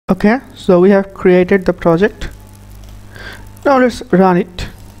Okay, so we have created the project. Now let's run it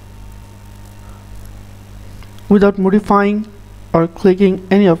without modifying or clicking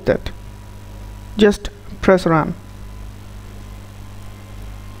any of that. Just press run.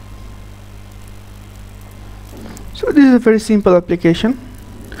 So this is a very simple application.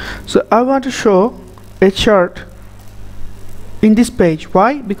 So I want to show a chart in this page.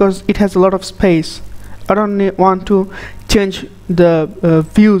 Why? Because it has a lot of space. I don't want to change the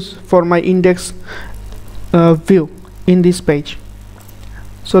views for my index view in this page.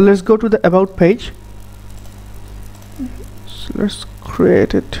 So let's go to the about page. So let's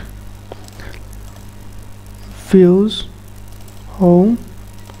create it. Views, home,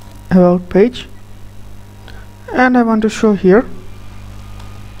 about page, and I want to show here.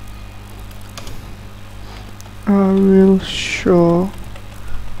 I will show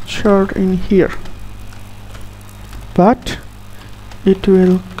chart in here, but it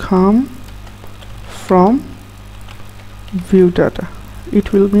will come from ViewData.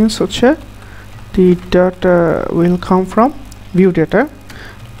 It will mean such a the data will come from ViewData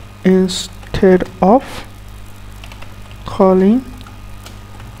instead of calling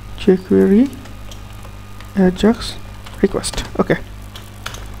jQuery Ajax request. Okay,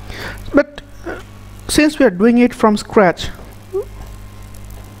 but since we are doing it from scratch,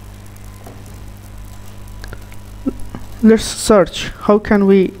 let's search how can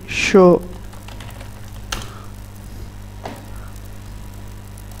we show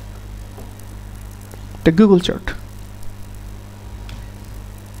the Google chart.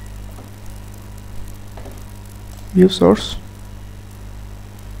 View source.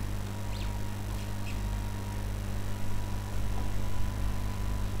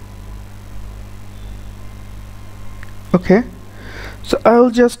 Okay, so I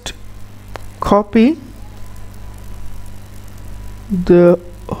will just copy the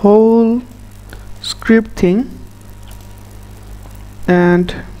whole script thing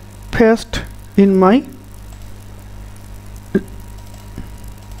and paste in my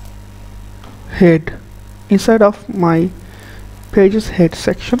head, inside of my pages head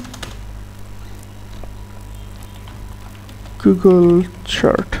section. Google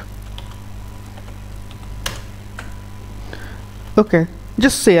chart. Okay,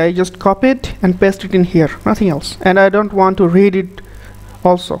 just say I just copy it and paste it in here, nothing else, and I don't want to read it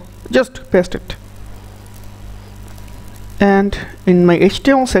also, just paste it. And in my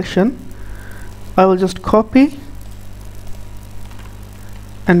HTML section I will just copy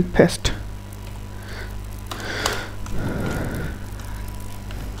and paste.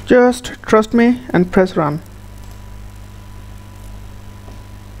 Just trust me and press run.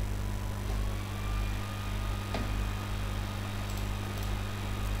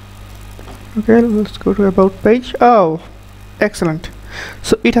 Okay, let's go to about page. Oh, excellent.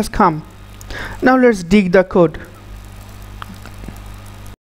 So it has come. Now let's dig the code.